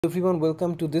Everyone,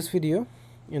 welcome to this video.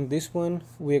 In this one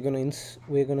we're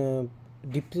gonna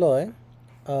deploy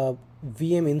a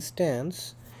VM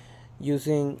instance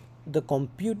using the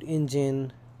compute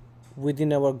engine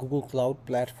within our Google Cloud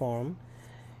platform,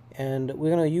 and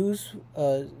we're gonna use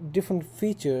different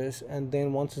features, and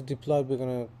then once it's deployed we're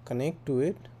gonna connect to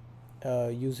it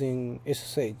using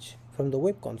SSH from the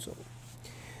web console.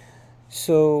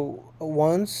 So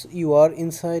once you are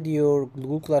inside your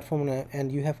Google platform and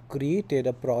you have created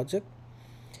a project,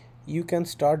 you can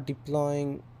start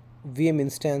deploying VM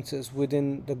instances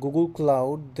within the Google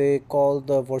Cloud. They call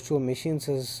the virtual machines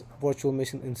as virtual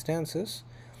machine instances.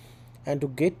 And to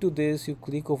get to this, you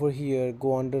click over here,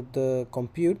 go under the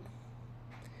compute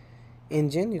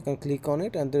engine, you can click on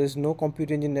it, and there is no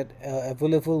compute engine that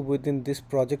available within this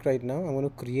project right now. I'm going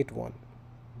to create one.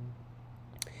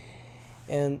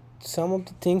 And some of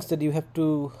the things that you have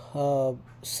to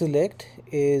select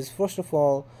is, first of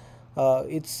all,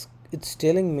 it's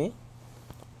telling me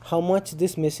how much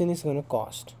this machine is going to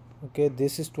cost. Okay,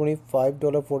 this is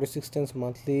 $25.46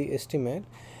 monthly estimate.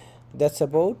 That's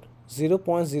about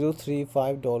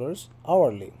 $0.035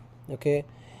 hourly. Okay,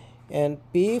 and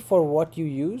pay for what you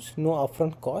use, no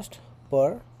upfront cost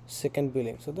per second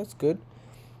billing, so that's good.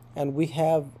 And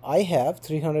I have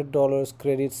 $300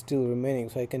 credit still remaining,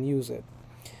 so I can use it.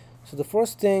 So the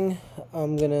first thing,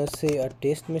 I'm gonna say a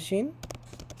test machine.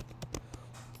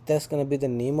 That's gonna be the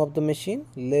name of the machine.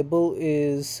 Label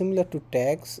is similar to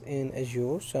tags in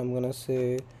Azure, so I'm gonna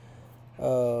say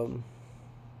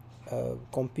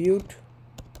compute,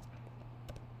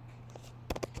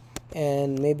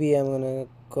 and maybe I'm gonna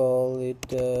call it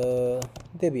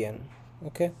Debian.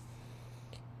 Okay,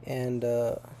 and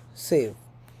save.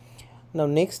 Now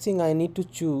next thing, I need to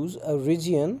choose a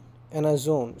region and a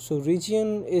zone. So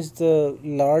region is the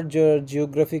larger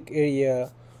geographic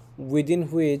area within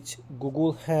which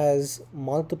Google has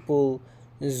multiple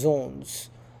zones.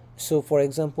 So for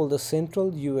example, the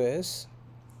central US,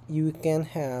 you can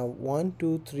have 1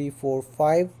 2 3 4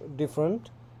 5 different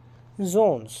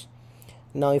zones.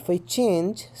 Now if I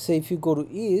change, say if you go to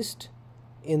east,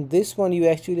 in this one you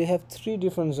actually have 3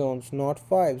 different zones, not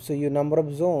 5. So your number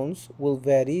of zones will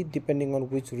vary depending on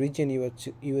which region you are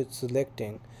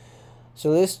selecting.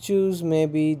 So let's choose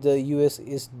maybe the US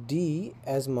is D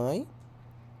as my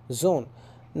zone.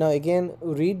 Now again,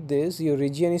 read this, your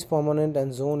region is permanent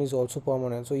and zone is also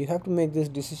permanent, so you have to make this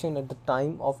decision at the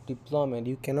time of deployment.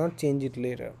 You cannot change it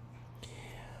later.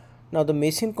 Now the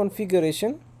machine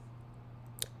configuration,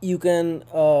 you can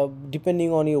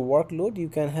depending on your workload, you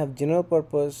can have general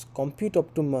purpose, compute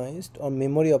optimized, or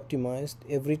memory optimized.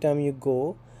 Every time you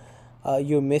go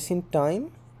your machine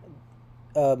type,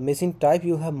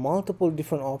 you have multiple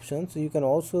different options. So you can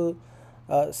also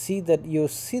see that your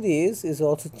series is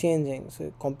also changing.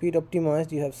 So compute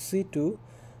optimized, you have C2.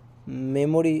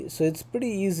 Memory, so it's pretty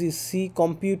easy. C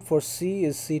compute for C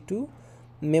is C2,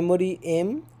 memory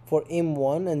M for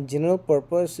M1, and general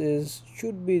purpose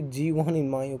should be G1 in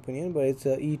my opinion, but it's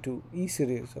a E2 E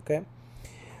series. Okay,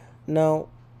 now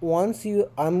once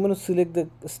I'm going to select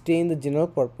stay in the general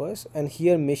purpose, and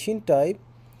here machine type,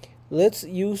 let's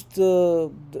use the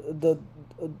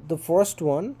first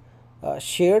one,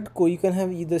 shared core. You can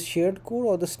have either shared core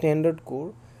or the standard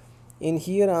core. In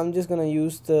here I'm just gonna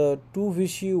use the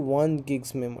 2VCU 1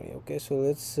 gigs memory. Okay, so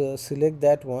let's select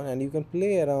that one, and you can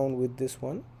play around with this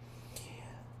one.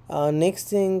 Next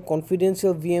thing,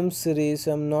 confidential VM series,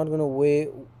 I'm not gonna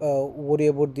worry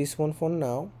about this one for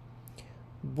now.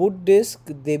 Boot disk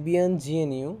Debian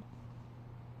GNU,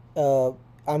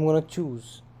 I'm gonna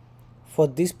choose for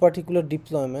this particular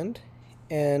deployment.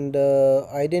 And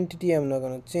identity, I'm not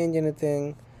going to change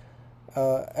anything.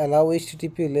 Allow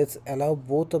HTTP, let's allow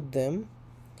both of them.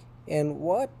 And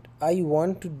what I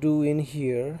want to do in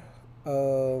here,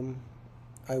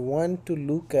 I want to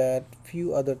look at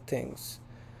few other things.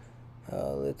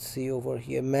 Let's see over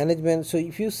here, management. So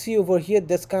if you see over here,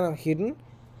 that's kind of hidden.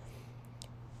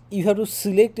 You have to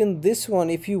select in this one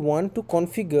if you want to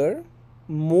configure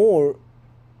more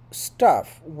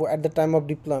stuff at the time of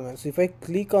deployment. So if I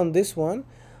click on this one,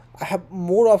 I have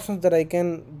more options that I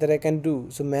can do.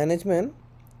 So management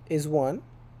is one.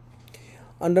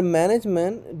 Under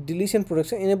management, deletion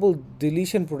protection, enable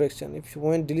deletion protection. If you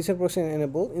want deletion protection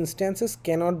enabled, instances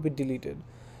cannot be deleted.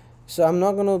 So I'm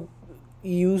not going to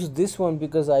use this one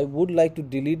because I would like to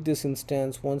delete this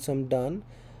instance once I'm done.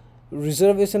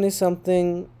 Reservation is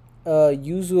something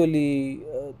usually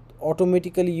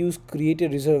automatically use create a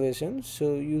reservation,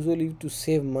 so usually to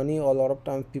save money, a lot of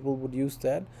times people would use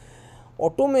that.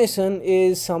 Automation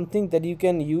is something that you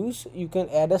can use. You can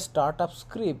add a startup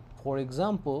script. For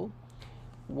example,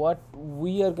 what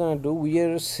we are gonna do,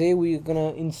 we're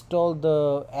gonna install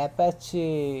the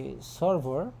Apache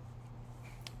server,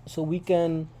 so we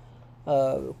can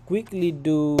quickly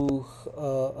do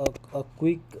a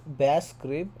quick bash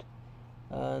script,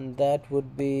 and that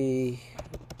would be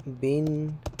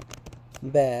bin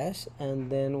bash, and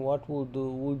then what we'll do,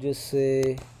 we'll just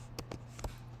say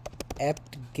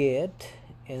apt-get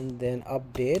and then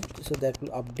update, so that will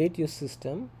update your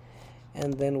system.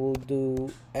 And then we'll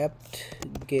do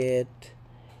apt-get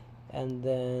and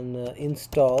then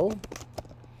install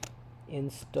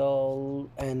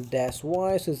and dash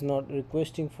y, so it's not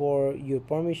requesting for your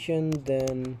permission,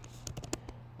 then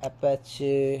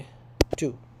Apache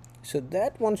 2, so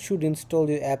that one should install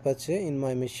your Apache in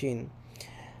my machine.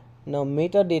 Now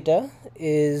metadata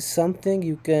is something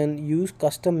you can use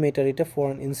custom metadata for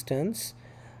an instance.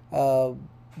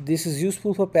 This is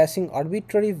useful for passing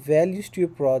arbitrary values to your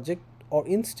project or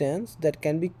instance that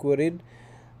can be queried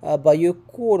by your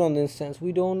code on the instance.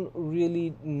 We don't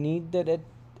really need that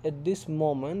at this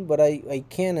moment, but I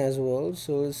can as well.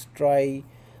 So let's try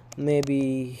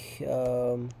maybe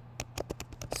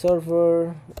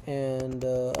server, and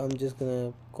I'm just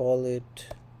gonna call it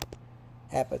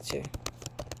Apache.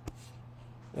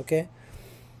 Okay,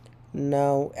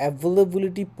 now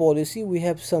availability policy, we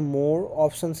have some more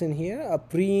options in here. A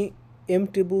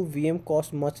preemptible VM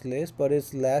costs much less, but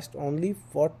it lasts only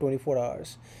for 24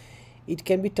 hours. It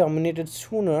can be terminated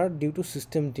sooner due to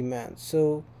system demand.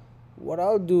 So what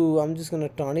I'll do, I'm just gonna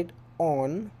turn it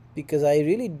on because I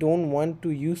really don't want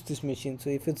to use this machine. So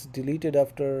if it's deleted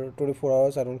after 24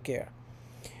 hours, I don't care.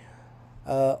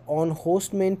 On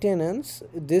host maintenance,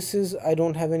 this is, I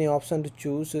don't have any option to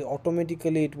choose, so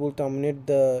automatically it will terminate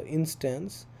the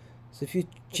instance. So if you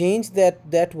change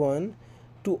that one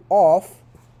to off,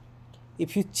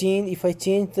 if I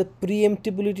change the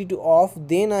preemptibility to off,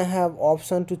 then I have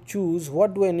option to choose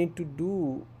what do I need to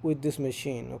do with this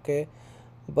machine. Okay,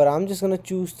 but I'm just gonna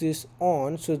choose this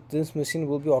on, so this machine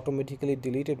will be automatically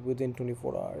deleted within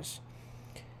 24 hours.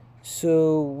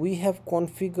 So we have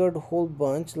configured a whole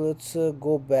bunch. Let's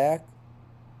go back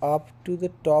up to the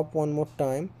top one more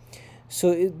time.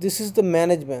 So this is the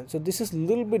management, so this is a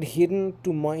little bit hidden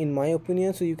to in my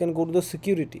opinion. So you can go to the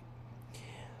security.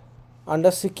 Under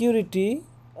security,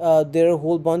 there are a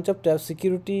whole bunch of tabs.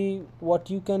 Security, what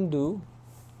you can do,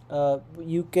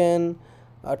 you can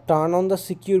turn on the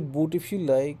secure boot if you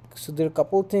like. So there are a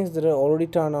couple things that are already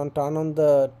turned on. Turn on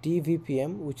the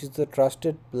TVPM, which is the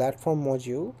trusted platform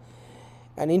module,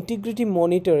 and integrity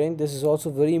monitoring. This is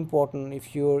also very important.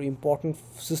 If your important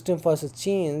system files are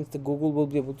changed, the Google will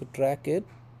be able to track it.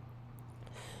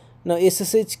 Now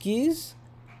SSH keys,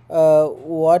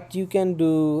 what you can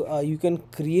do, you can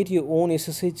create your own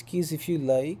SSH keys if you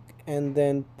like, and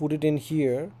then put it in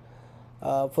here.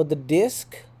 For the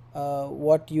disk,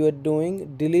 what you are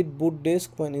doing, delete boot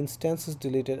disk when instance is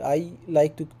deleted. I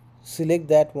like to select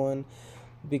that one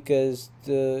because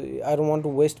I don't want to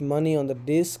waste money on the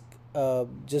disk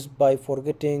just by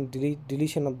forgetting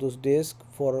deletion of those disks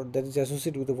for that is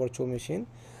associated with the virtual machine.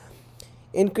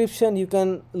 Encryption, you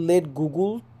can let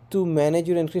Google to manage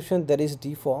your encryption, that is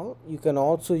default. You can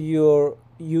also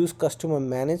use customer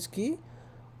managed key,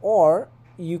 or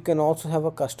you can also have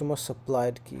a customer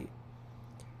supplied key.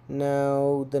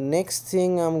 Now the next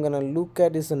thing I'm gonna look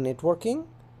at is the networking.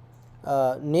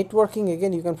 Networking,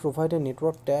 again, you can provide a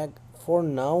network tag. For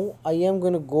now I am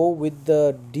going to go with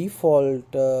the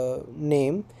default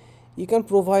name. You can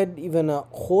provide even a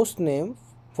host name,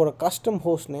 for a custom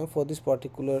host name for this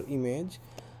particular image.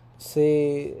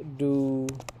 Say do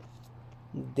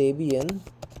Debian.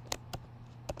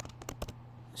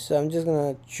 So I'm just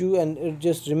gonna choose, and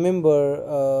just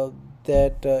remember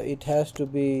that it has to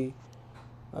be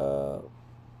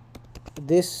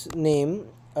this name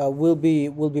will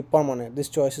be permanent. This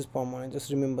choice is permanent,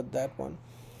 just remember that one.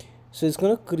 So it's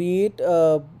going to create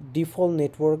a default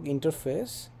network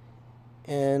interface,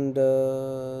 and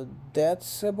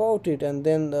that's about it. And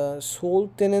then the sole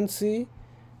tenancy,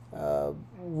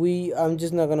 I'm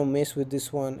just not going to mess with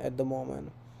this one at the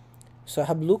moment. So I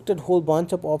have looked at a whole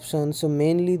bunch of options. So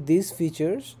mainly these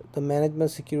features, the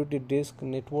management, security, disk,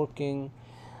 networking,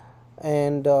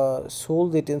 and sole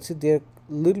latency, they're a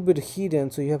little bit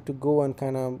hidden, so you have to go and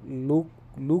kind of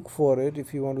look for it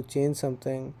if you want to change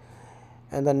something.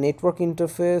 And the network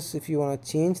interface, if you want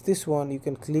to change this one, you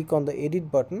can click on the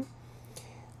edit button.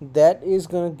 That is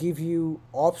going to give you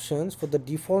options for the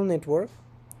default network.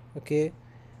 Okay,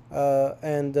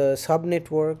 and the sub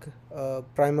network,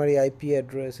 primary IP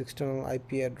address, external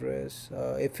IP address,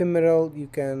 ephemeral, you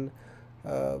can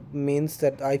means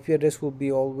that IP address will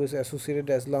be always associated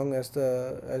as long as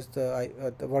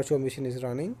the virtual machine is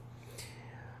running.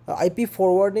 IP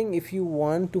forwarding, if you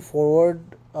want to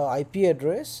forward IP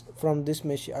address from this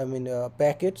machine,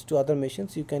 packets to other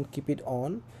machines, you can keep it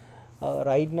on.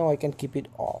 Right now I can keep it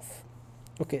off.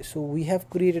 Okay, so we have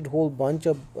created whole bunch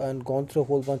of and gone through a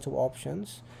whole bunch of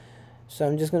options. So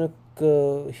I'm just gonna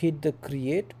hit the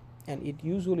create, and it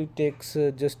usually takes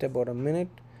just about a minute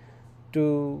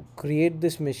to create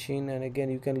this machine. And again,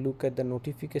 you can look at the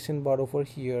notification bar over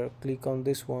here, click on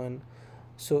this one.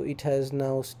 So it has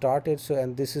now started, so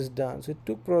and this is done. So it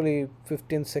took probably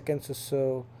 15 seconds or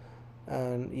so,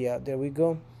 and yeah, there we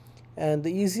go. And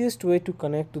the easiest way to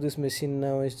connect to this machine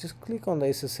now is just click on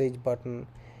the SSH button,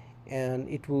 and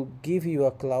it will give you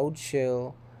a cloud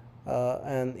shell,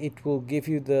 and it will give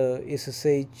you the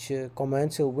SSH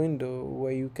command shell window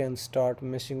where you can start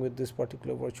messing with this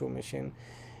particular virtual machine.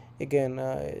 Again,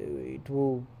 it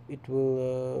will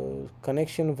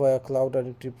connection via cloud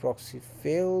identity proxy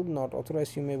failed, not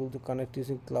authorized. You may be able to connect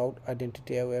using cloud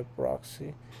identity aware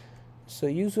proxy. So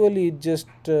usually it just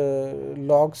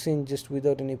logs in just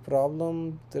without any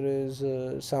problem. There is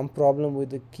some problem with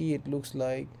the key, it looks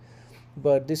like,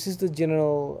 but this is the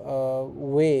general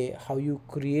way how you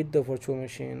create the virtual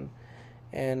machine,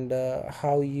 and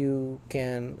how you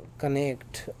can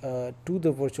connect to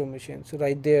the virtual machine. So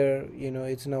right there,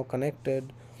 it's now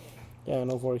connected,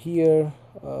 and over here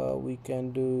we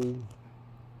can do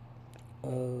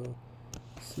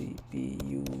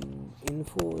CPU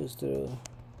info is the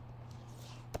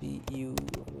PU.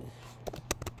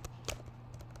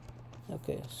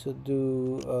 Okay, so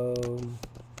do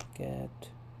get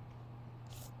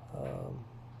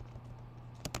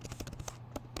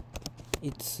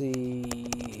it's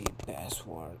the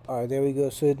password. Alright, there we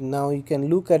go. So now you can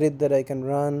look at it that I can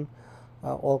run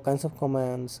all kinds of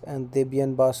commands, and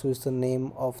Debian Basu is the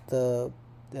name of the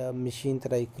machine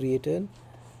that I created.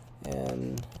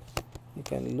 And you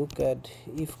can look at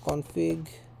if config.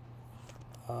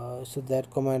 So that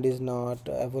command is not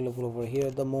available over here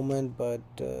at the moment, but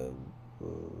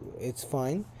it's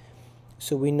fine.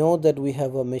 So we know that we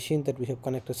have a machine that we have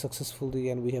connected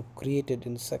successfully, and we have created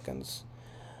in seconds.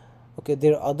 Okay,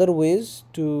 there are other ways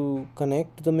to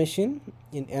connect to the machine.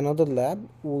 In another lab,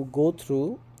 we'll go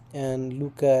through and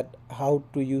look at how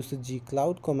to use the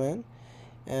gcloud command,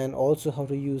 and also how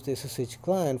to use the SSH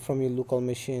client from your local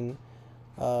machine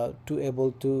to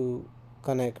able to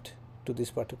connect to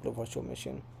this particular virtual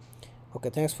machine. Okay,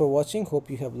 thanks for watching. Hope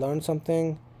you have learned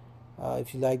something.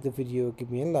 If you like the video, give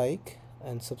me a like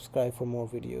and subscribe for more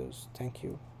videos. Thank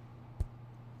you.